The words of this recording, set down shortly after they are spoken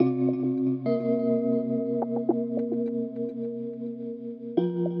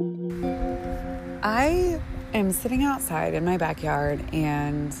I am sitting outside in my backyard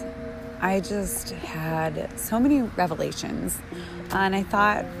and I just had so many revelations and I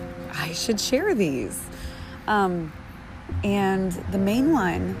thought I should share these. And the main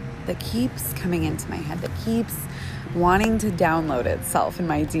one that keeps coming into my head, that keeps wanting to download itself in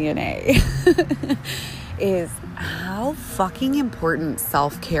my DNA is how fucking important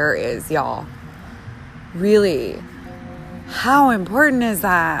self-care is, y'all. Really. How important is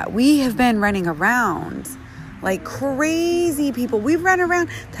that? We have been running around like crazy people. We run around.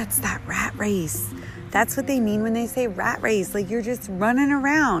 That's that rat race. That's what they mean when they say rat race. Like you're just running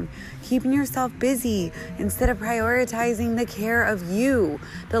around, keeping yourself busy instead of prioritizing the care of you,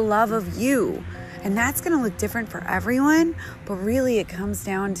 the love of you. And that's going to look different for everyone. But really it comes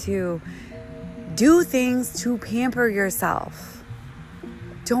down to do things to pamper yourself.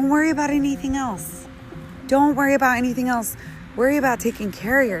 Don't worry about anything else. Don't worry about anything else. Worry about taking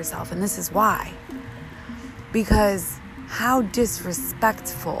care of yourself. And this is why. Because how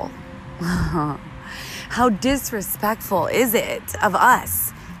disrespectful is it of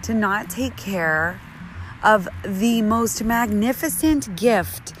us to not take care of the most magnificent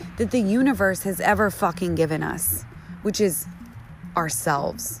gift that the universe has ever fucking given us, which is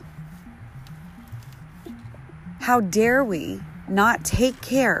ourselves. How dare we not take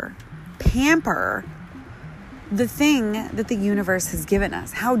care, pamper the thing that the universe has given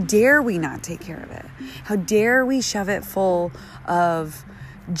us? How dare we not take care of it? How dare we shove it full of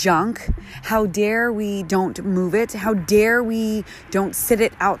junk? How dare we don't move it? How dare we don't sit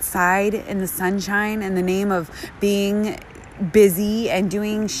it outside in the sunshine in the name of being busy and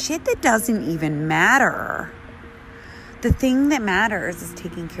doing shit that doesn't even matter? The thing that matters is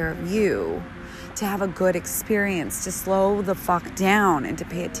taking care of you, to have a good experience, to slow the fuck down and to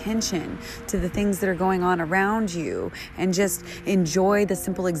pay attention to the things that are going on around you and just enjoy the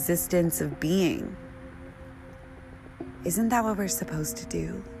simple existence of being. Isn't that what we're supposed to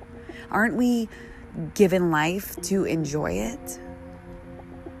do? Aren't we given life to enjoy it?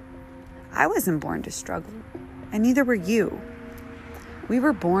 I wasn't born to struggle, and neither were you. We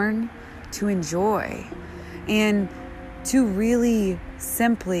were born to enjoy and to really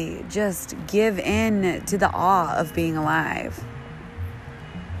simply just give in to the awe of being alive.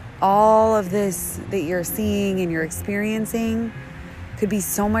 All of this that you're seeing and you're experiencing could be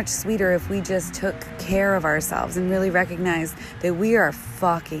so much sweeter if we just took care of ourselves and really recognized that we are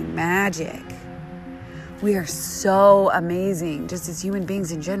fucking magic. We are so amazing just as human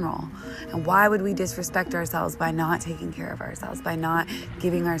beings in general. And why would we disrespect ourselves by not taking care of ourselves, by not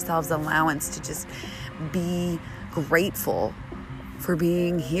giving ourselves allowance to just be grateful for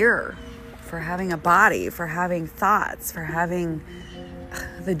being here, for having a body, for having thoughts, for having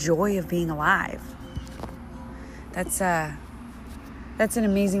the joy of being alive? That's an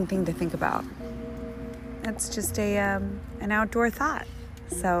amazing thing to think about. That's just an outdoor thought.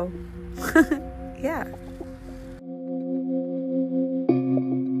 So, yeah.